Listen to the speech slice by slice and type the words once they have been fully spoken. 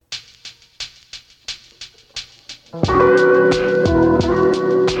Hi,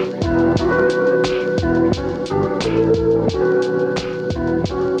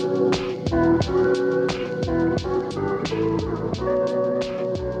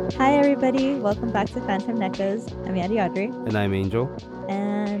 everybody. Welcome back to Phantom Neckos. I'm Yandy Audrey. And I'm Angel.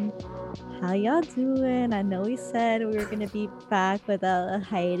 And how y'all doing? I know we said we were going to be back without a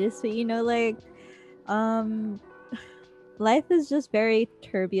hiatus, but um, life is just very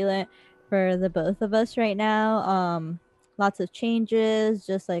turbulent for the both of us right now. Lots of changes,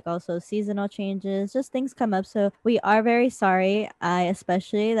 just like also seasonal changes, just things come up. So we are very sorry,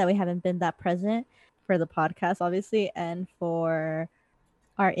 especially that we haven't been that present for the podcast, obviously, and for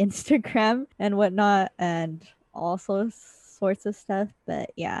our Instagram and whatnot, and also sorts of stuff.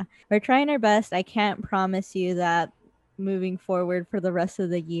 But yeah, we're trying our best. I can't promise you that moving forward for the rest of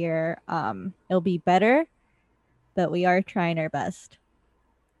the year, it'll be better, but we are trying our best.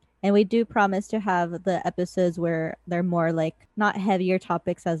 And we do promise to have the episodes where they're more like not heavier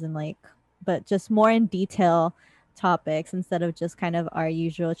topics, as in like, but just more in detail topics instead of just kind of our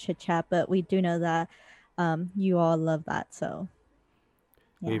usual chit chat. But we do know that you all love that. So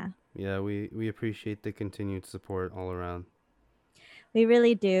yeah. We appreciate the continued support all around. We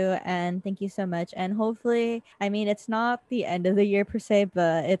really do. And thank you so much. And hopefully, I mean, it's not the end of the year per se,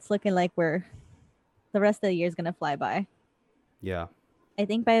 but it's looking like the rest of the year is going to fly by. Yeah. I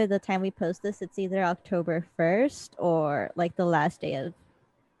think by the time we post this, it's either October 1st or like the last day of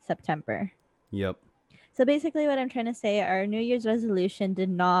September. Yep. So basically, what I'm trying to say, our New Year's resolution did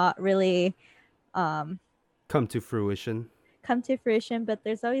not really come to fruition. But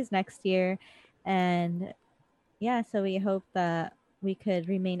there's always next year. And yeah, so we hope that we could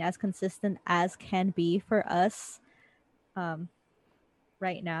remain as consistent as can be for us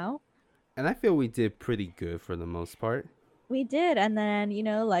right now. And I feel we did pretty good for the most part. We did. And then,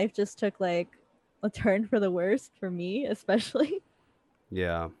 life just took like a turn for the worst for me, especially.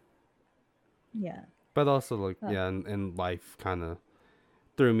 Yeah. Yeah. But also, like, and life kind of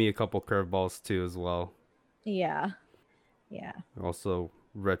threw me a couple curveballs too as well. Yeah. Yeah. Also,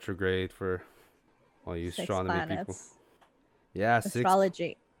 retrograde for all you 6 astronomy planets. people. Yeah,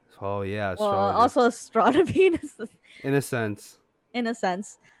 astrology. Oh, yeah, well, astrology. also astronomy in a sense.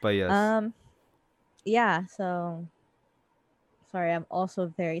 But yes. Yeah, so sorry, I'm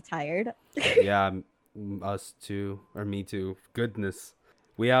also very tired. Yeah, us too, or me too. Goodness,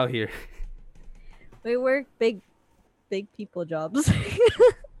 we out here. We work big people jobs.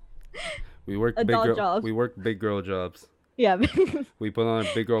 We work adult big jobs. We work big girl jobs. Yeah. We put on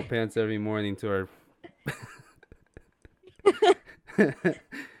big girl pants every morning to our.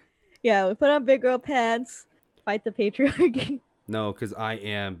 Yeah, we put on big girl pants, fight the patriarchy. No, because I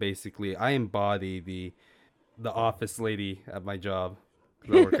embody the office lady at my job.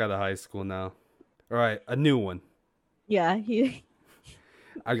 I work at a high school now. All right, a new one. Yeah,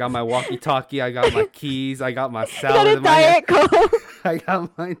 I got my walkie-talkie. I got my keys. I got my salad. You got a Diet Coke. I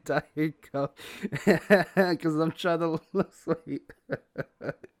got my Diet Coke because I'm trying to lose weight.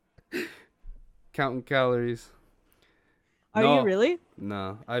 Counting calories. Are you really?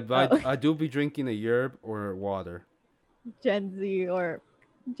 No, I do be drinking a yerb or water. Gen Z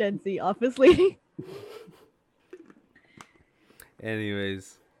office lady.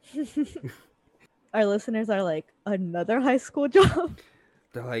 Anyways. Our listeners are like, another high school job?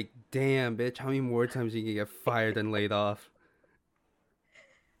 They're like, damn, bitch, how many more times you can get fired and laid off?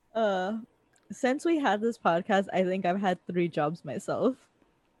 Since we had this podcast, I think I've had 3 jobs myself.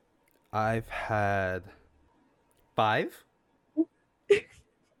 I've had 5?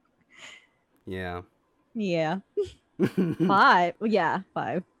 Yeah. Yeah. 5. Yeah,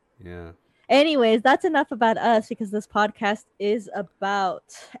 5. Yeah. Anyways, that's enough about us because this podcast is about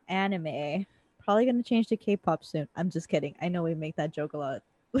anime. Probably going to change to K-pop soon. I'm just kidding. I know we make that joke a lot.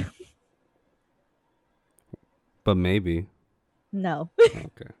 But maybe. No.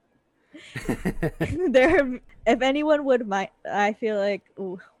 Okay. If anyone would mind, I feel like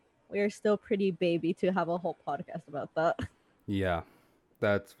we are still pretty baby to have a whole podcast about that. Yeah,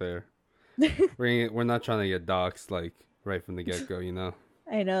 that's fair. We're not trying to get doxxed like right from the get-go, you know?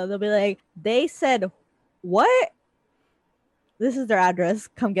 I know. They'll be like, they said, what? This is their address.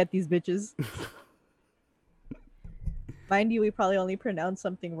 Come get these bitches. Mind you, we probably only pronounced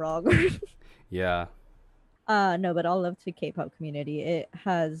something wrong. Yeah. No, but all love to K-pop community. It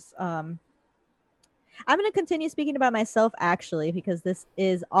has I'm gonna continue speaking about myself actually because this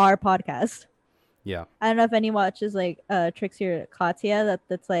is our podcast. Yeah. I don't know if anyone watches like Trixie or Katya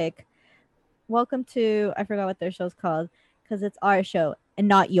that's like, welcome to, I forgot what their show's called, because it's our show and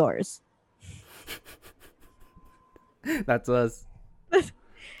not yours. That's us.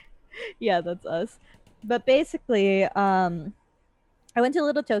 Yeah, that's us. But basically, I went to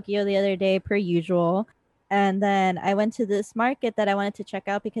Little Tokyo the other day per usual, and then I went to this market that I wanted to check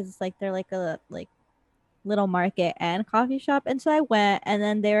out because it's like they're like a like little market and coffee shop. And so I went, and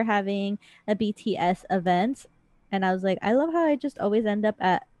then they were having a BTS event, and I was like, I love how I just always end up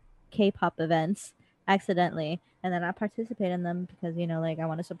at K-pop events accidentally, and then I participate in them because like I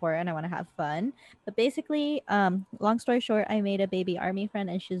want to support and I want to have fun. But basically, long story short, I made a baby army friend,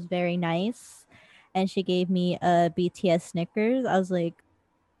 and she's very nice, and she gave me a BTS Snickers. I was like,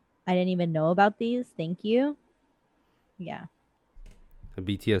 I didn't even know about these. Thank you. Yeah. A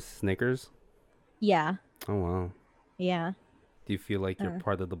BTS Snickers. Yeah. Oh wow. Yeah. Do you feel like you're Uh,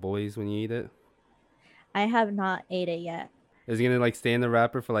 part of the boys when you eat it? I have not ate it yet. Is it gonna like stay in the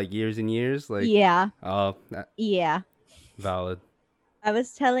wrapper for like years and years? Like, Yeah. oh, Yeah. valid. I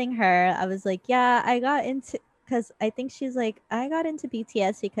was telling her, I was like, yeah, I got into, because I think she's like, I got into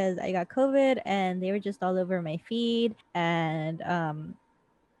BTS because I got COVID and they were just all over my feed. And,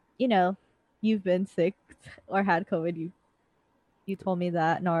 you know, you've been sick or had COVID. You told me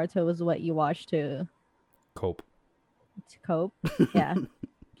that Naruto was what you watched Cope. to cope. Yeah.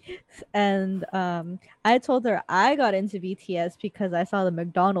 And I told her I got into BTS because I saw the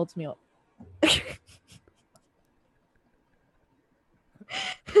McDonald's meal.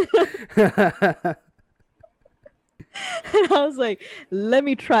 And I was like, let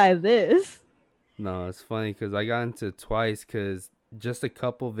me try this. No, it's funny because I got into it twice because just a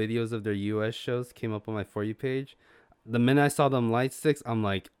couple videos of their US shows came up on my For You page. The minute I saw them light sticks, I'm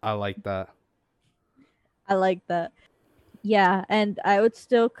like, I like that. I like that. Yeah, and I would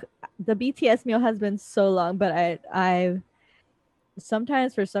still the BTS meal has been so long, but I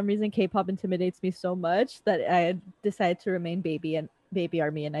sometimes for some reason K-pop intimidates me so much that I decide to remain baby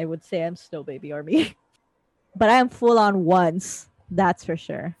army, and I would say I'm still baby army. But I am full on once, that's for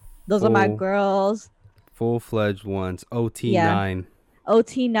sure. Those are my Full, girls. full fledged ones. OT Yeah. 9.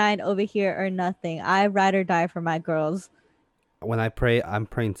 OT9 over here or nothing. I ride or die for my girls. When I pray, I'm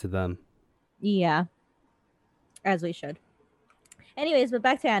praying to them. Yeah, as we should. Anyways, but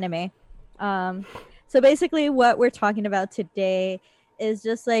back to anime. Um, so basically, what we're talking about today is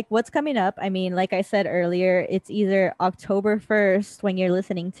just like what's coming up. I mean, like I said earlier, it's either October 1st when you're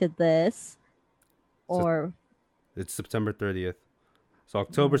listening to this, So or it's September 30th. So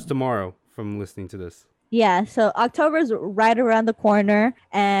October's mm, tomorrow from listening to this. yeah. So October's right around the corner,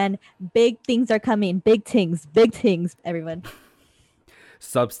 and big things are coming. Big things. Everyone,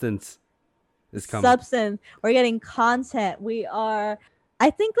 Substance is coming. substance. We're getting content. We are. I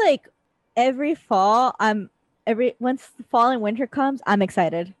think like every fall, every once fall and winter comes, I'm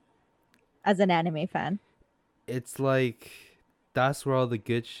excited as an anime fan. It's like that's where all the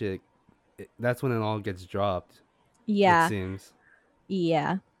good shit. That's when it all gets dropped. It Yeah, seems.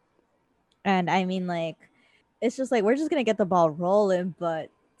 yeah. And I mean, like, it's just like we're just gonna get the ball rolling, but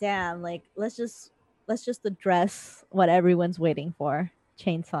damn, like, let's just address what everyone's waiting for.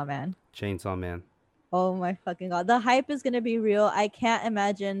 Chainsaw Man. Chainsaw Man. Oh my fucking god, the hype is gonna be real. I can't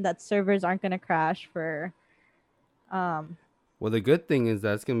imagine that servers aren't gonna crash for um Well, the good thing is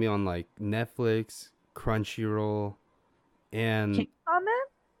that it's gonna be on like Netflix, Crunchyroll, and Chainsaw Man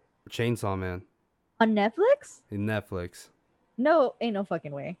Chainsaw Man on Netflix. in Netflix. No, ain't no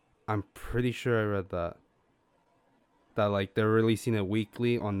fucking way. I'm pretty sure I read that. That like they're releasing it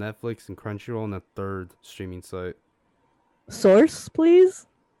weekly on Netflix and Crunchyroll and a third streaming site. Source, please.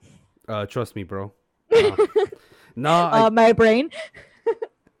 Trust me, bro. Uh, no, I My brain,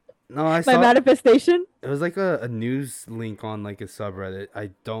 no, I my saw manifestation. it was like a news link on like a subreddit. I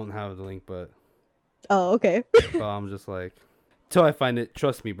don't have the link, Oh, okay. but I'm just like, till I find it.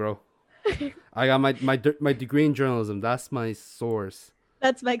 Trust me, bro. I got my degree in journalism. That's my source.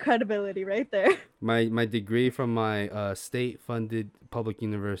 That's my credibility right there. My degree from my state funded public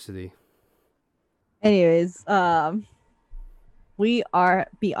university. Anyways, we are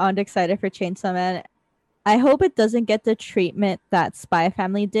beyond excited for Chainsaw Man. I hope it doesn't get the treatment that Spy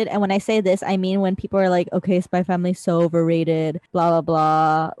Family did. And when I say this, I mean when people are like, okay, Spy Family's so overrated, blah blah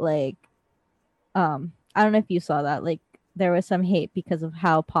blah. Like, I don't know if you saw that. Like there was some hate because of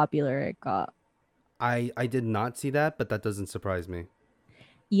how popular it got. I did not see that, but that doesn't surprise me.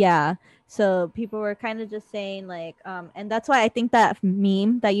 Yeah. So people were kind of just saying like, and that's why I think that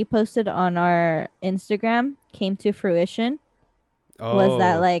meme that you posted on our Instagram came to fruition, was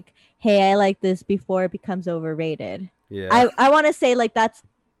that Oh, like, hey, I like this before it becomes overrated. yeah. I want to say like that's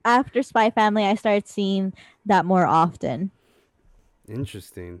after Spy Family I started seeing that more often.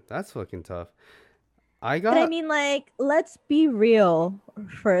 Interesting. That's fucking tough. I But I got mean like let's be real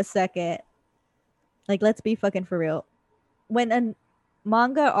for a second. Like let's be fucking for real. When a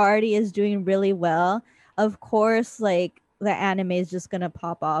manga already is doing really well, of course, like the anime is just gonna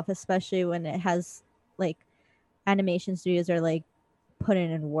pop off, especially when it has like animation studios are like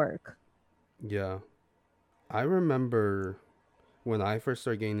putting in work. Yeah. I remember when I first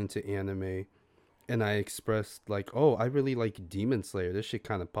started getting into anime and I expressed like, "Oh, I really like Demon Slayer." This shit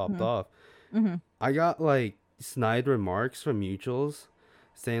kind of popped Hmm. off. Hmm. I got like snide remarks from mutuals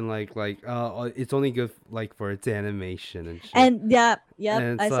saying it's only good like for its animation and shit. And yeah, yep,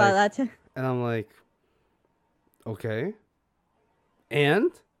 And I it's saw like, that too. and I'm like, okay.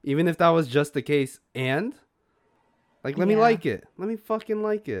 And even if that was just the case, and like, let me Yeah, like it. Let me fucking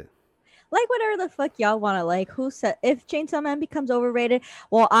like it. like whatever the fuck y'all want to like. Who said if Chainsaw Man becomes overrated?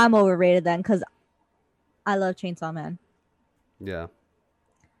 Well, I'm overrated then because I love Chainsaw Man. Yeah.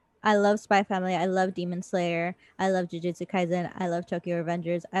 I love Spy Family. I love Demon Slayer. I love Jujutsu Kaisen. I love Tokyo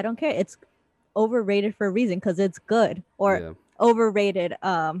Revengers. I don't care. It's overrated for a reason because it's good, or Yeah. overrated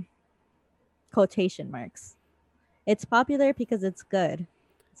quotation marks. It's popular because it's good.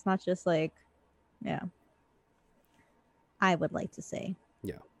 It's not just like, yeah, I would like to say.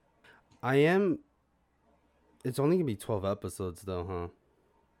 Yeah. I am. It's only gonna be 12 episodes though, huh?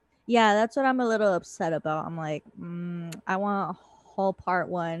 Yeah, that's what I'm a little upset about. I'm like, I want a whole part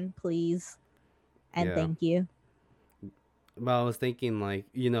one, please, and Yeah. thank you. But I was thinking, like,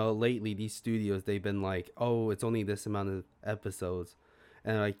 lately these studios, they've been like, oh, it's only this amount of episodes.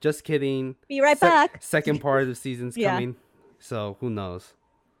 And like, just kidding. Be right back. Second part of the season's Yeah, coming. So who knows?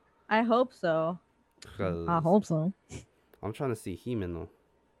 I hope so. I Because hope so. I'm trying to see He-Man though.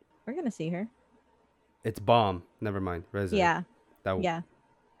 We're gonna see her. It's Bomb. Never mind. Reze. Yeah, That. yeah.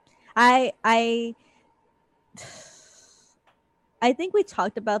 I I think we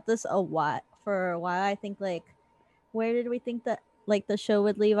talked about this a lot for a while. I think like where did we think that like the show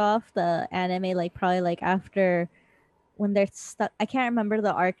would leave off? The anime like probably like after when they're stuck. I can't remember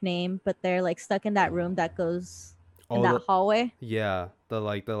the arc name, but they're like stuck in that room that goes in Oh, that hallway. yeah.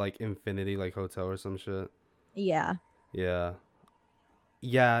 The Infinity like hotel or some shit. Yeah. Yeah.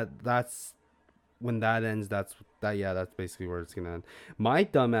 Yeah. That's when that ends. Yeah. That's basically where it's gonna end. My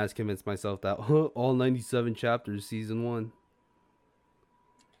dumbass convinced myself that all 97 chapters, season one.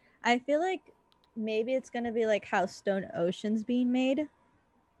 I feel like maybe it's gonna be like how Stone Ocean's being made.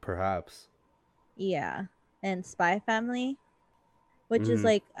 Perhaps. Yeah. And Spy Family, which is Mm-hmm.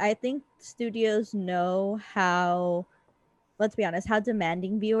 like I think studios know how, let's be honest, how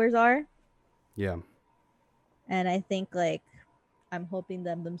demanding viewers are. Yeah. And I think like I'm hoping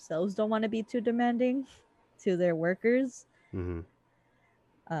them themselves don't want to be too demanding to their workers. Mm-hmm.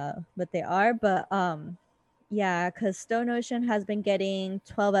 But they are. But yeah, because Stone Ocean has been getting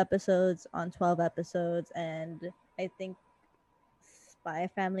 12 episodes on 12 episodes, and I think Spy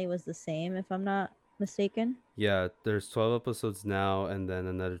Family was the same, if I'm not mistaken. Yeah, there's 12 episodes now, and then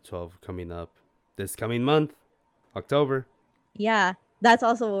another 12 coming up this coming month, October. Yeah, that's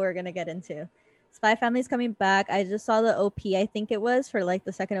also what we're gonna get into. Spy Family's coming back. I just saw the OP, I think it was for like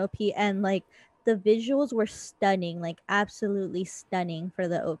the second OP, and like the visuals were stunning, like absolutely stunning for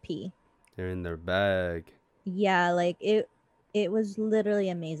the OP. They're in their bag. Yeah, like it was literally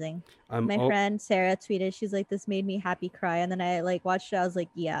amazing. I'm My oh friend Sarah tweeted, she's like, this made me happy cry. And then I like watched it, I was like,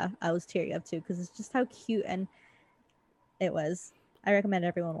 yeah, I was teary up too, because it's just how cute and it was. I recommend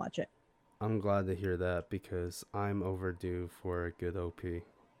everyone watch it. I'm glad to hear that because I'm overdue for a good OP.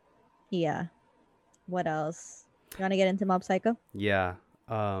 Yeah. What else? You want to get into Mob Psycho? Yeah.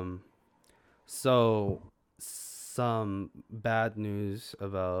 Um. So some bad news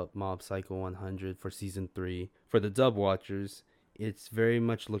about Mob Psycho 100 for season 3 for the dub watchers. It's very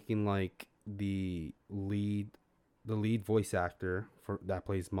much looking like the lead voice actor for that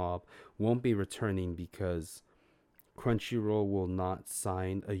plays Mob won't be returning because Crunchyroll will not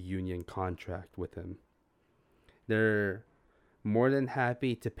sign a union contract with him. They're more than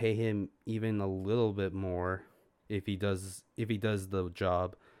happy to pay him even a little bit more if he does the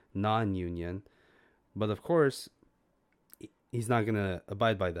job non-union, but of course he's not going to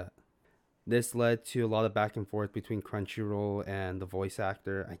abide by that. This led to a lot of back and forth between Crunchyroll and the voice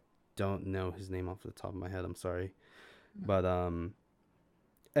actor. I don't know his name off the top of my head, I'm sorry. But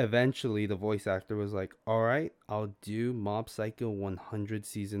eventually the voice actor was like, all right, I'll do Mob Psycho 100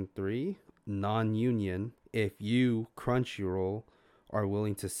 season 3 non-union if you, Crunchyroll, are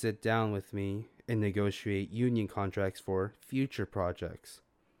willing to sit down with me and negotiate union contracts for future projects.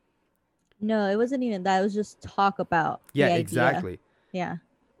 No, it wasn't even that. It was just talk about Yeah, the idea. exactly. Yeah.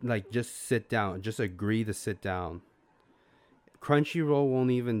 Like, just sit down, just agree to sit down. Crunchyroll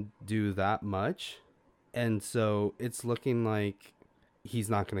won't even do that much, and so it's looking like he's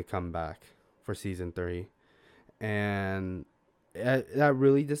not going to come back for season 3, and that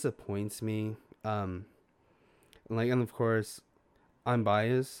really disappoints me. And of course, I'm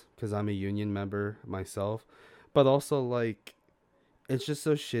biased because I'm a union member myself, but also like it's just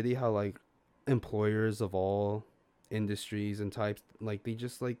so shitty how like employers of all industries and types like they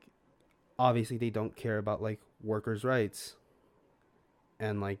just like obviously they don't care about like workers' rights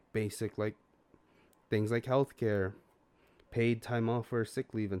and like basic like things like healthcare, paid time off for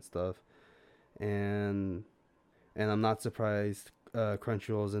sick leave and stuff. And I'm not surprised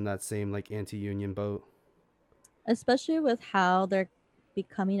Crunchyroll's in that same like anti-union boat. Especially with how they're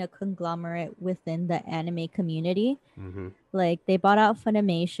becoming a conglomerate within the anime community. Mm-hmm. Like they bought out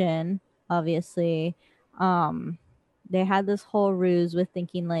Funimation, obviously. Um, they had this whole ruse with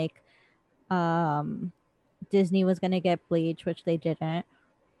thinking like um, Disney was gonna get Bleach, which they didn't.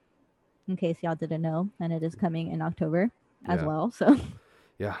 In case y'all didn't know, and it is coming in October as Yeah. well. So,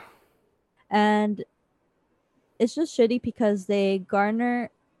 Yeah. and it's just shitty because they garner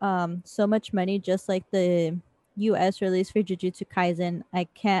so much money, just like the U.S. release for Jujutsu Kaisen. I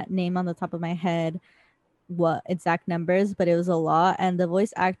can't name on the top of my head what exact numbers, but it was a lot, and the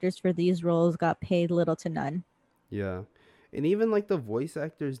voice actors for these roles got paid little to none. Yeah. And even like the voice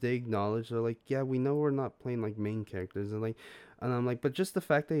actors they acknowledge they're like, yeah, we know we're not playing like main characters and I'm like, but just the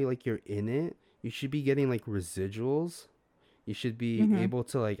fact that like you're in it, you should be getting like residuals. You should be Mm-hmm. able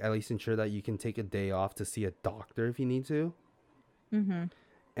to like at least ensure that you can take a day off to see a doctor if you need to. Mm-hmm.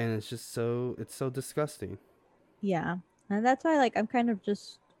 And it's so disgusting. Yeah, and that's why like I'm kind of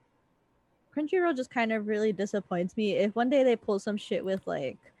just Crunchyroll just kind of really disappoints me. If one day they pull some shit with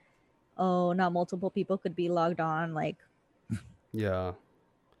like, oh, not multiple people could be logged on, like Yeah.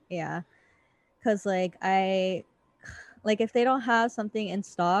 yeah, because like if they don't have something in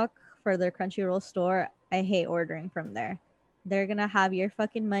stock for their Crunchyroll store, I hate ordering from there. They're gonna have your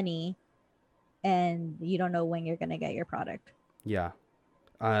fucking money, and you don't know when you're gonna get your product. Yeah.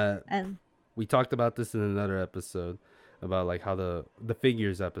 Uh And we talked about this in another episode about like how the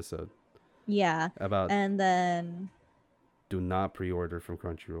figures episode yeah, about and then do not pre-order from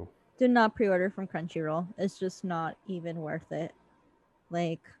Crunchyroll. do not pre-order from Crunchyroll. It's just not even worth it.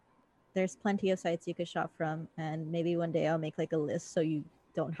 Like there's plenty of sites you could shop from, and maybe one day I'll make like a list so you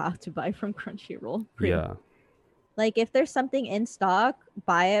don't have to buy from Crunchyroll. Yeah. Like if there's something in stock,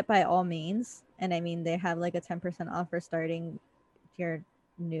 buy it by all means. And I mean they have like a 10% offer starting your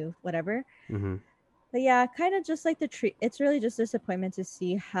new whatever. Mhm. But yeah, kind of just like the treat. It's really just disappointment to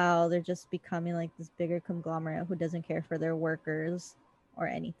see how they're just becoming like this bigger conglomerate who doesn't care for their workers or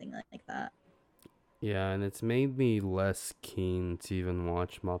anything like that. Yeah, and it's made me less keen to even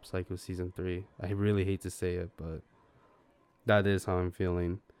watch Mob Psycho season 3. I really hate to say it, but that is how I'm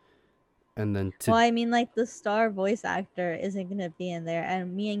feeling. And then Well, to I mean, like the star voice actor isn't gonna be in there,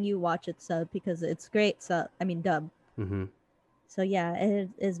 and me and you watch it sub because it's great sub. I mean dub. mhm. So yeah, it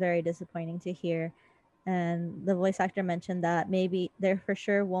is very disappointing to hear. And the voice actor mentioned that maybe there for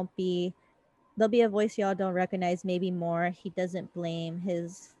sure won't be there'll be a voice y'all don't recognize, maybe more. He doesn't blame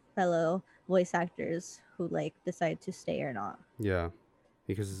his fellow voice actors who like decide to stay or not. Yeah,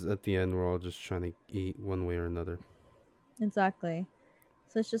 because at the end we're all just trying to eat one way or another. Exactly.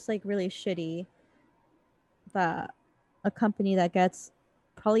 So it's just like really shitty that a company that gets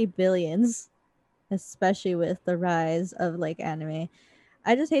probably billions, especially with the rise of like anime.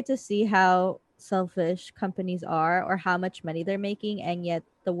 I just hate to see how selfish companies are or how much money they're making, and yet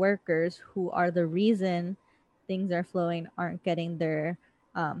the workers who are the reason things are flowing aren't getting their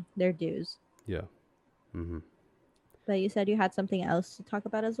dues. Yeah. Mhm. But you said you had something else to talk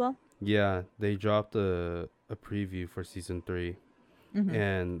about as well. Yeah, they dropped a preview for season 3 Mm-hmm.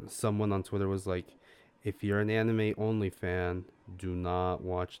 and someone on Twitter was like, if you're an anime only fan, do not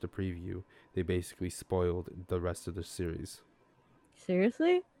watch the preview. They basically spoiled the rest of the series.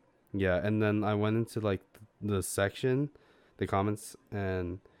 Seriously? Yeah, and then I went into like the section, the comments,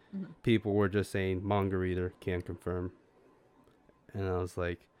 and Mm-hmm. people were just saying manga reader can confirm, and I was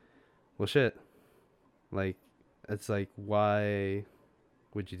like, well, shit. Like, it's like, why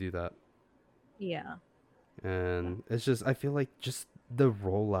would you do that? Yeah. And it's just, I feel like just the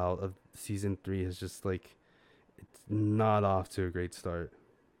rollout of season 3 is just like, it's not off to a great start.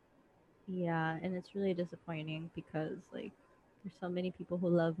 Yeah, and it's really disappointing because like there's so many people who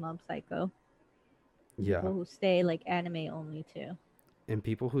love Mob Psycho. And Yeah, people who stay like anime only too. and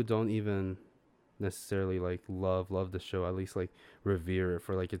people who don't even necessarily like love the show, at least like revere it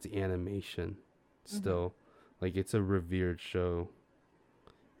for like its animation. Mm-hmm. Still, like it's a revered show,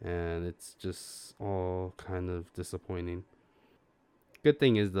 and it's just all kind of disappointing. Good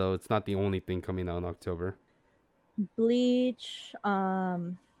thing is though, it's not the only thing coming out in October. Bleach,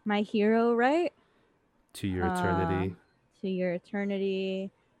 My Hero, right? To Your Uh, Eternity. to Your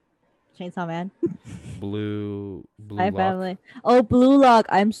Eternity, Chainsaw Man. Blue Hi, Lock. family. Oh, Blue Lock.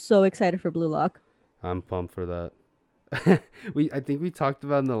 I'm so excited for Blue Lock. I'm pumped for that. I think we talked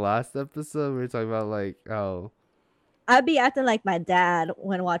about in the last episode. We were talking about like how I'd be acting like my dad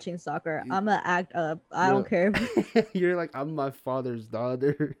when watching soccer. I'm gonna act up. I don't you're care. you're like I'm my father's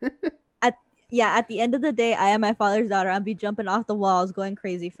daughter. At Yeah, at the end of the day, I am my father's daughter. I'd be jumping off the walls, going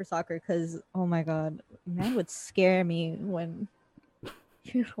crazy for soccer. Cause oh my god, man would scare me when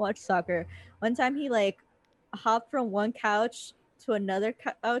you watch soccer. One time he like hopped from one couch to another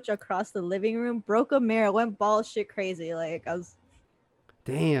couch across the living room, broke a mirror, went ball shit crazy. Like I was,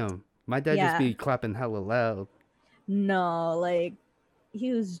 Damn, my dad just yeah, be clapping hella loud. no, like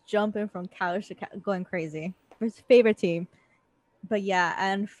he was jumping from couch to going crazy for his favorite team. But yeah,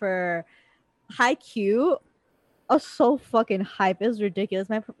 and for high Q, I was so fucking hype. It was ridiculous.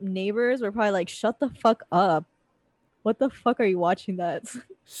 My neighbors were probably like, "Shut the fuck up! What the fuck are you watching that?"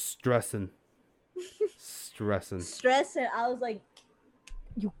 Stressing, stressing. Stress, and I was like,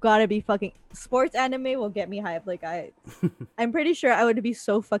 "You gotta be fucking sports anime will get me hype." Like I'm pretty sure I would be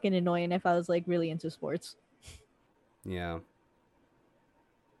so fucking annoying if I was like really into sports. Yeah,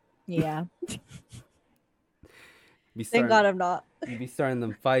 Yeah, be thank starting. God I'm not. You be starting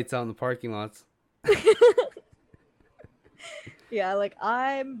them fights out in the parking lots. Yeah, like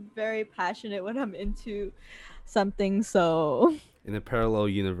I'm very passionate when I'm into something. So In a parallel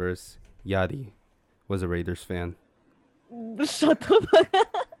universe, Yadi was a Raiders fan. shut the fuck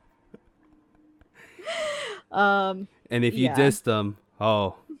up. And if you Yeah. dissed them,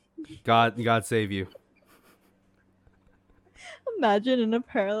 oh, God save you. Imagine in a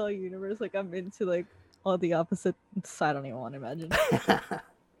parallel universe, like I'm into like all the opposite. I don't even want to imagine.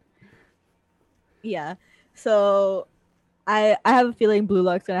 Yeah. So I have a feeling Blue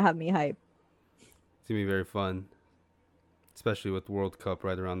Lock's gonna have me hype. It's gonna be very fun, especially with World Cup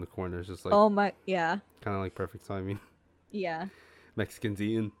right around the corner. It's just like Oh my, yeah, kind of like perfect timing. yeah. Mexicans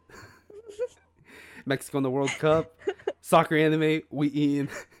eating. Mexico in the World Cup. Soccer anime, we eating.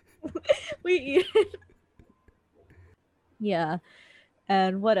 We eat. Yeah.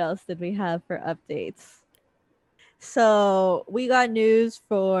 And what else did we have for updates? So we got news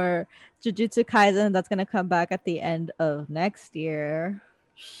for Jujutsu Kaisen that's gonna come back at the end of next year.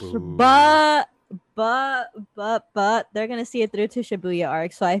 Boo. But they're gonna see it through to Shibuya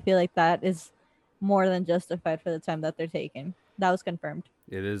arc, so I feel like that is more than justified for the time that they're taking. That was confirmed.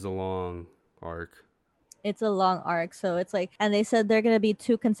 It is a long arc. It's a long arc, so it's like, and they said they're gonna be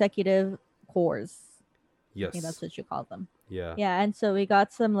 2 consecutive cores. I think that's Yes. what you call them. Yeah. Yeah, and so we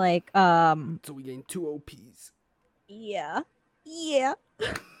got some like So we gained 2 OPs. yeah.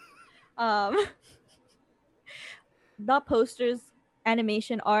 um not posters,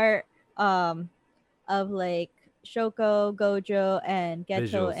 animation art of like Shoko, Gojo, and Geto,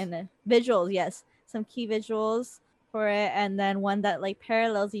 Visuals. and visuals. Yes, some key visuals for it, and then one that like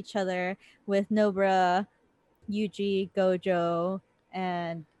parallels each other with Nobara, Yuji, Gojo,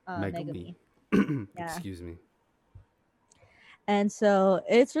 and Megumi. Megumi. Yeah, Excuse me. and so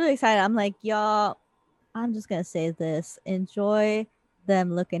it's really exciting. I'm like, y'all, I'm just gonna say this: enjoy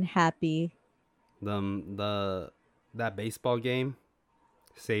them looking happy. That baseball game,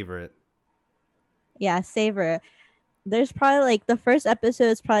 savor it. Yeah, savor it. There's probably like the first episode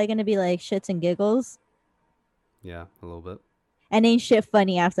is probably gonna be like shits and giggles, Yeah, a little bit. and ain't shit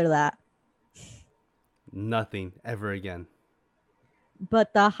funny after that. Nothing ever again.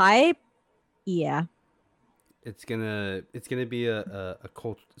 But the hype, yeah. It's gonna be a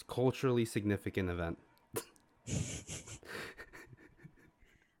culturally significant event.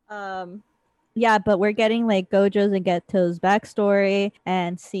 Yeah, but we're getting like Gojo's and Geto's backstory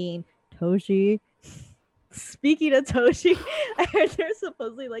and seeing Toshi. Speaking of Toshi, I heard there's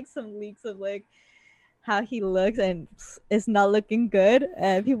supposedly like some leaks of like how he looks and it's not looking good.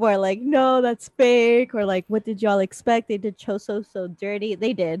 And people are like, no, that's fake. Or like, what did y'all expect? They did Choso so dirty.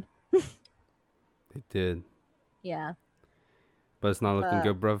 They did. It did, Yeah. but it's not looking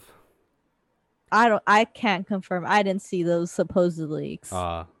good, bruv. I can't confirm. I didn't see those supposed leaks.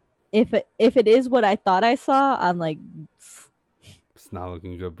 Ah, If it is what I thought I saw, I'm like, it's not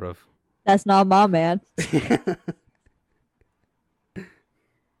looking good, bruv. that's not my man.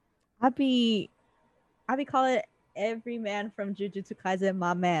 I be calling every man from Jujutsu Kaisen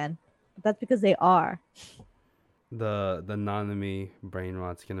my man. But that's because they are. The Nanami brain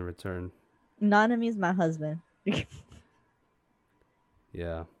rot's gonna return. Nanami is my husband.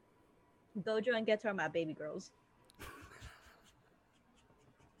 Yeah. Gojo and Geto are my baby girls.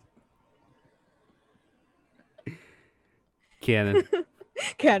 Canon.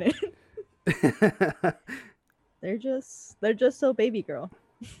 Canon. They're just so baby girl.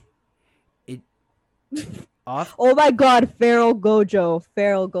 Off. Oh my god, Feral Gojo.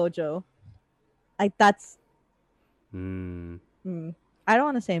 Feral Gojo. Like that's Mm, I don't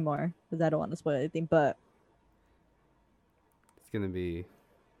want to say more because I don't want to spoil anything, but it's gonna be.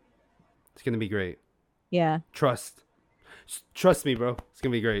 It's gonna be great. yeah. Trust me, bro. It's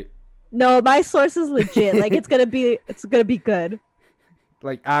gonna be great. No, my source is legit. Like it's gonna be good.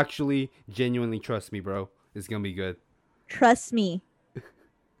 Like actually, genuinely trust me, bro. It's gonna be good. Trust me.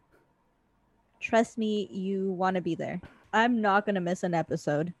 Trust me, you want to be there. I'm not gonna miss an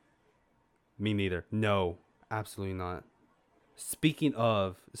episode. Me neither. No, absolutely not. Speaking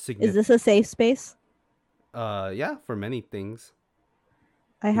of Is significant, this a safe space? yeah, for many things.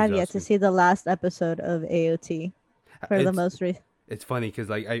 I Who's have yet to asking? see the last episode of AOT for the It's most recent. it's funny because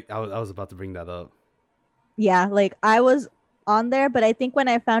like I was about to bring that up. Yeah, like I was on there, but I think when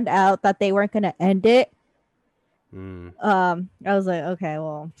I found out that they weren't gonna end it, Mm. I was like, okay,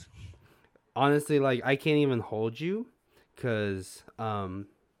 well, Honestly, like I can't even hold you, cause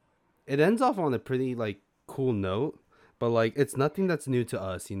it ends off on a pretty like cool note, but like it's nothing that's new to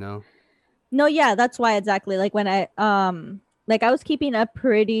us, you know. no, yeah, that's why exactly. Like when like I was keeping up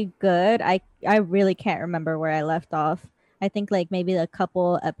pretty good. I really can't remember where I left off. I think like maybe a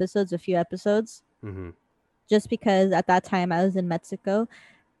few episodes, Mm-hmm. just because at that time I was in Mexico,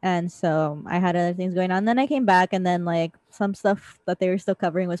 and so I had other things going on. Then I came back, and then like some stuff that they were still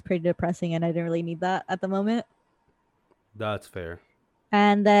covering was pretty depressing, and I didn't really need that at the moment. That's fair.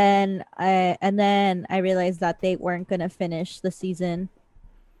 And then I realized that they weren't gonna finish the season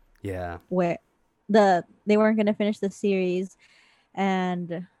Yeah. where they weren't gonna finish the series,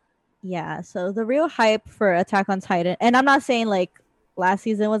 and yeah, so the real hype for Attack on Titan, and I'm not saying like last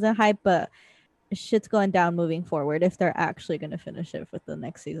season wasn't hype, but shit's going down moving forward if they're actually gonna finish it with the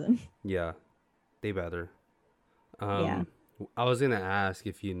next season. Yeah. They better. Yeah, Um, I was gonna ask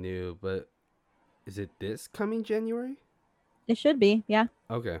if you knew, but is it this coming January? it should be. Yeah,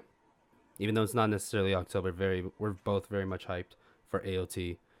 Okay. Even though it's not necessarily October, we're both very much hyped for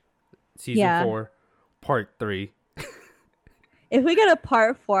AOT season yeah. 4, part 3. If we get a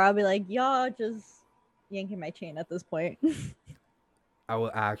part 4, I'll be like, y'all just yanking my chain at this point. I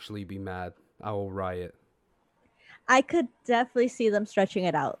will actually be mad. I will riot. I could definitely see them stretching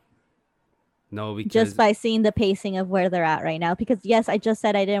it out No, just because by seeing the pacing of where they're at right now. Because yes, I just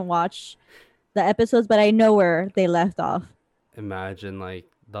said I didn't watch the episodes, but I know where they left off. imagine like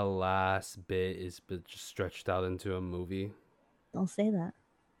the last bit is just stretched out into a movie. Don't say that.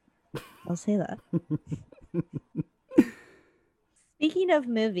 Don't say that. Speaking of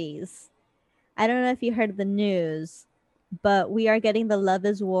movies, I don't know if you heard the news, but we are getting the Love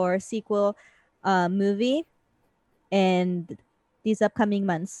is War sequel movie in these upcoming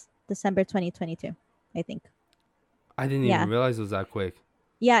months, December 2022, I think. I didn't even Yeah. realize it was that quick.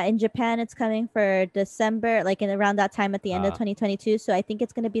 Yeah, in Japan it's coming for December, like in around that time at the end of Ah, 2022. So I think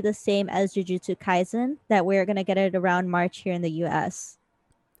it's going to be the same as Jujutsu Kaisen, that we're going to get it around March here in the US.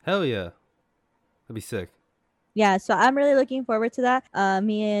 hell yeah. That'd be sick. Yeah, so I'm really looking forward to that.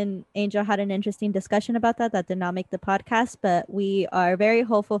 Me and Angel had an interesting discussion about that did not make the podcast, but we are very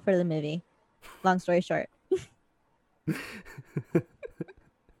hopeful for the movie. Long story short.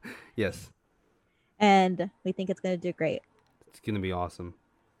 Yes, And we think it's going to do great. it's gonna be awesome.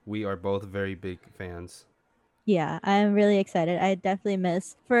 We are both very big fans. Yeah, I'm really excited. I definitely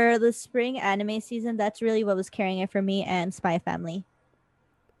miss for the spring anime season. That's really what was carrying it for me and Spy Family.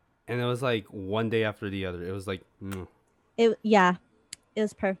 And it was like one day after the other. It was like Yeah, it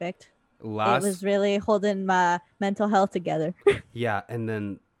was perfect. It last was really holding my mental health together. yeah, and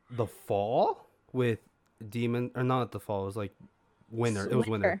then the fall with Demon or not the fall, it was like winter. It was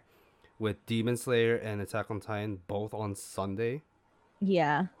winter Winter. with Demon Slayer and Attack on Titan both on Sunday.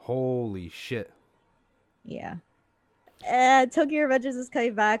 Yeah, Holy shit. yeah. Tokyo Revengers is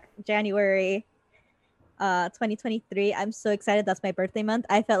coming back January 2023. I'm so excited. That's my birthday month.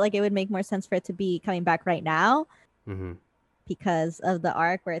 I felt like it would make more sense for it to be coming back right now Mhm. because of the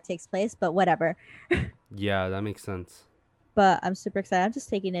arc where it takes place, but whatever. Yeah, that makes sense. But I'm super excited. I'm just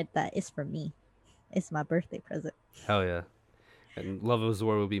taking it that it's for me. It's my birthday present. Hell yeah. And Love of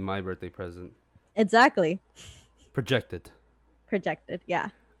War will be my birthday present. Exactly. Projected. Projected. Yeah.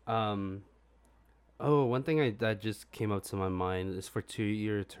 Um Oh, one thing that just came up to my mind is for 2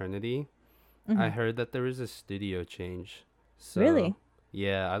 Year Eternity. I Mhm. heard that there is a studio change. So Really?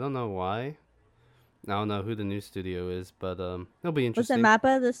 yeah, I don't know why. I don't know who the new studio is, but it'll be Was it interesting.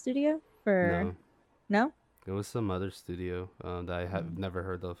 Mappa the studio for No, no? it was some other studio that I have Mm. never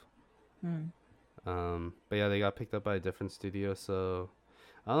heard of. Mm. But yeah, they got picked up by a different studio, so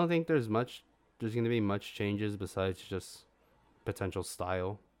I don't think there's gonna be much changes besides just potential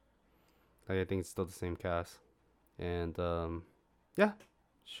style. Like, I think it's still the same cast, and yeah,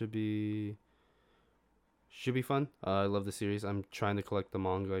 should be fun. I love the series. I'm trying to collect the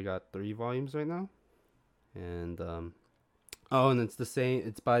manga. I got 3 volumes right now, and oh, and it's the same.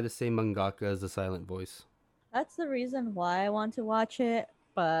 It's by the same mangaka as the Silent Voice. That's the reason why I want to watch it,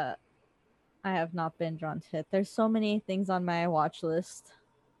 but I have not been drawn to it. There's so many things on my watch list,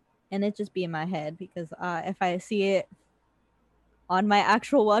 and it just be in my head because if I see it on my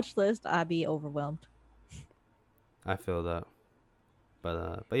actual watch list, I'd be overwhelmed. I feel that,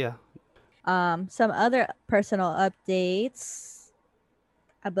 but yeah. Some other personal updates.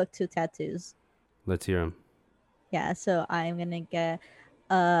 I booked 2 tattoos. Let's hear him. Yeah, so I'm gonna get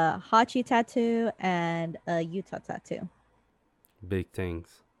a Hachi tattoo and a Utah tattoo. Big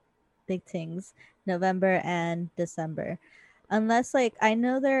things. Big things. November and December. Unless like I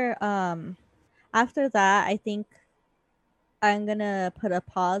know they're after that I think I'm gonna put a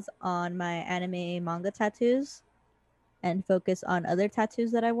pause on my anime manga tattoos and focus on other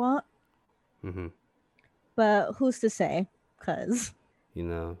tattoos that I want. Mm-hmm. But who's to say? Cause You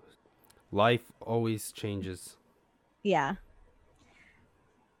know, life always changes. yeah.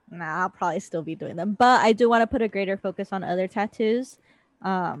 Nah, I'll probably still be doing them. But I do want to put a greater focus on other tattoos.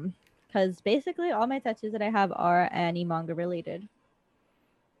 Because basically all my tattoos that I have are anime manga related.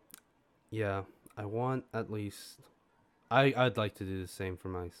 Yeah, I want at least. I'd like to do the same for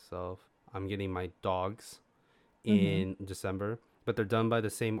myself. I'm getting my dogs Mm-hmm. in December, but they're done by the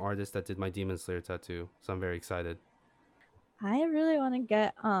same artist that did my Demon Slayer tattoo, so I'm very excited. I really want to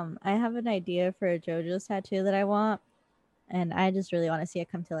get I have an idea for a JoJo's tattoo that I want, and I just really want to see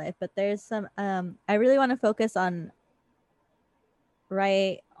it come to life. But there's some I really want to focus on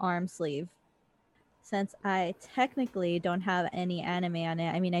right arm sleeve since I technically don't have any anime on it.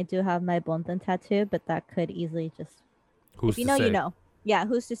 I mean, I do have my Bonten tattoo, but that could easily just if Who's you to know, you say? know. Yeah,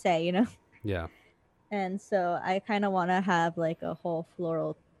 who's to say, you know? Yeah. And so I kind of want to have like a whole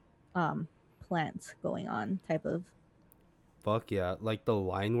floral um plant going on type of. Fuck yeah. Like the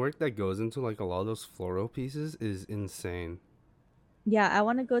line work that goes into like a lot of those floral pieces is insane. Yeah, I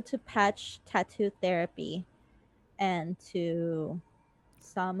want to go to patch tattoo therapy and to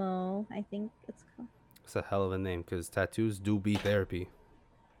Samo, I think it's called. It's a hell of a name because tattoos do be therapy.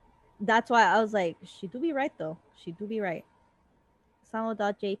 That's why I was like, she do be right though. She do be right.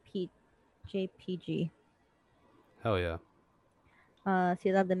 Samo.jpg. Hell yeah.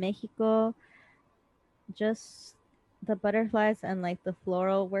 Ciudad de Mexico. Just the butterflies and like the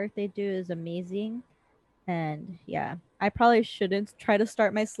floral work they do is amazing. And yeah, I probably shouldn't try to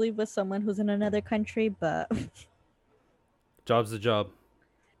start my sleeve with someone who's in another country, but Job's the job.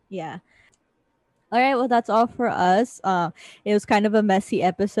 yeah. All right, well that's all for us. It was kind of a messy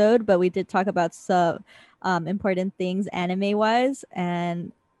episode, but we did talk about some important things anime wise,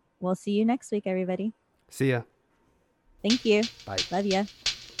 and we'll see you next week, everybody. See ya. Thank you. Bye. Love ya.